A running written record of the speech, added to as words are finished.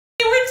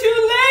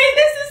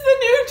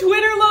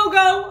Twitter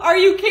logo? Are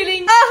you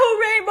kidding? Oh,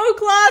 Rainbow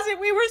Closet,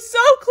 we were so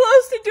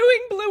close to doing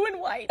blue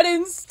and white. But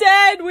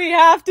instead, we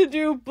have to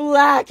do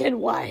black and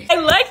white. I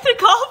like to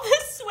call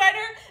this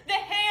sweater the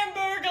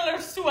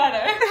Hamburglar sweater.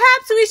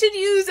 Perhaps we should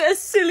use a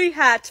silly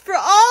hat for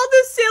all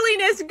the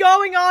silliness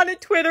going on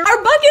at Twitter.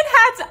 Our bucket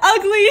hat's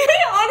ugly. I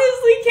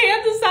honestly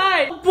can't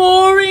decide.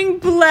 Boring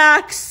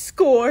black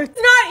skirt.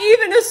 It's not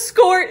even a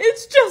skirt,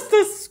 it's just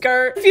a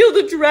skirt. Feel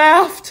the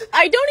draft.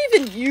 I don't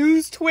even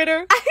use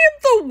Twitter. I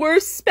am the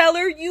worst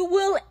speller you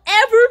will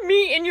ever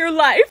meet in your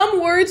life.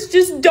 Some words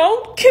just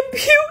don't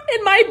compute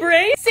in my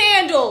brain.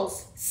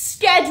 Sandals.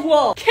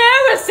 Schedule,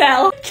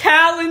 carousel,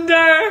 calendar.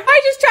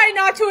 I just try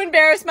not to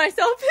embarrass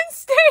myself and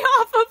stay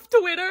off of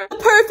Twitter. The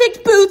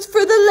perfect boots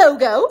for the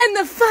logo and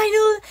the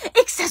final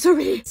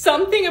accessory.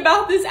 Something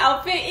about this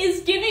outfit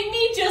is giving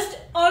me just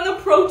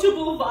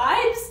unapproachable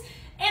vibes,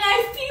 and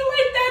I feel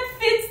like that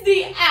fits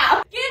the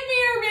app. Give me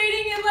a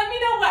rating and let me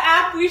know what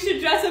app we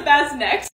should dress up as next.